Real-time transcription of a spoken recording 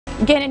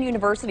Gannon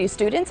University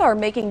students are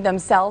making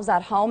themselves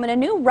at home in a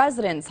new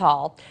residence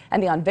hall,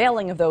 and the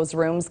unveiling of those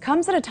rooms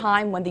comes at a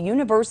time when the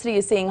university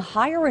is seeing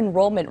higher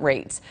enrollment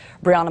rates.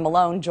 Brianna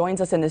Malone joins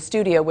us in the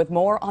studio with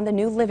more on the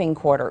new living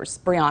quarters.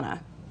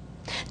 Brianna.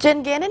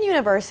 Jen, Gannon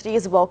University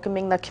is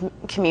welcoming the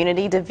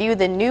community to view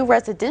the new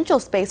residential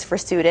space for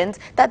students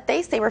that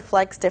they say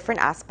reflects different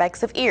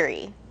aspects of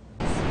Erie.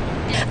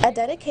 A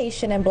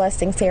dedication and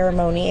blessing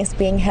ceremony is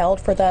being held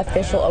for the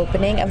official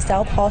opening of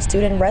South Hall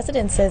student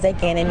residences at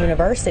Gannon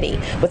University,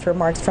 with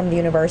remarks from the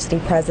university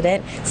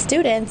president,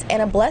 students,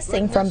 and a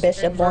blessing from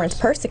Bishop Lawrence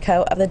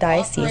Persico of the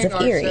Diocese of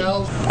Erie.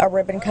 A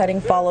ribbon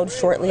cutting followed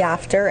shortly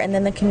after, and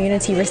then the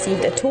community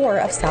received a tour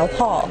of South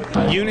Hall.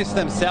 Units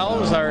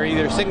themselves are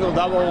either single,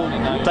 double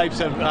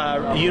types of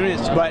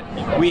units, but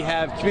we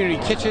have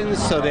community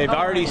kitchens, so they've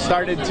already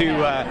started to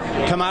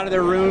come out of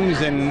their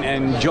rooms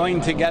and join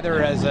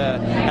together as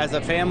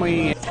a family.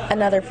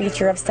 Another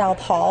feature of South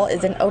Hall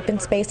is an open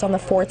space on the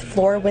 4th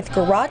floor with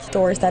garage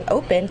doors that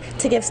open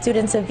to give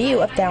students a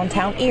view of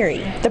downtown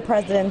Erie. The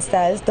president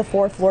says the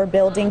 4th floor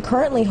building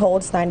currently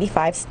holds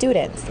 95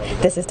 students.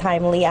 This is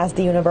timely as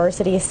the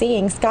university is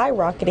seeing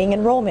skyrocketing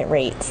enrollment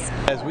rates.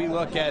 As we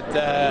look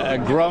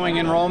at growing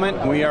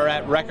enrollment, we are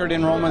at record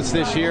enrollments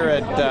this year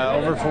at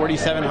over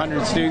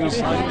 4,700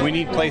 students. We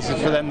need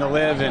places for them to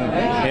live,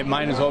 and it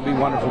might as well be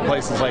wonderful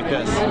places like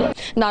this.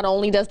 Not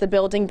only does the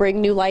building bring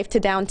new life to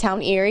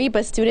downtown Erie,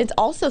 but students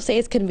also say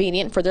it's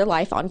convenient for their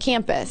life on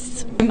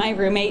campus. My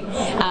roommate,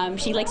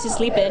 she likes to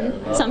sleep in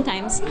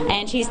sometimes,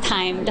 and she's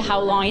timed how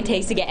long it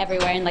takes to get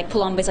everywhere. And like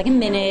Columbus, like a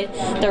minute.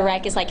 The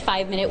rec is like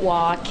 5-minute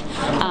walk.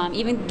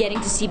 Even getting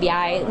to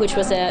CBI, which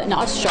was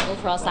not a struggle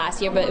for us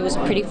last year, but it was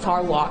a pretty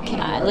far walk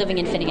living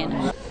in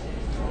Finnegan.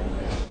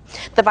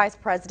 The vice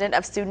president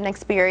of student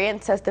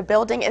experience says the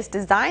building is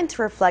designed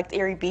to reflect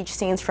Erie beach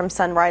scenes from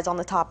sunrise on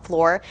the top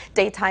floor,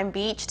 daytime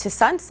beach to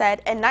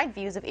sunset, and night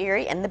views of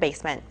Erie in the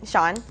basement.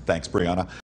 Sean? Thanks, Brianna.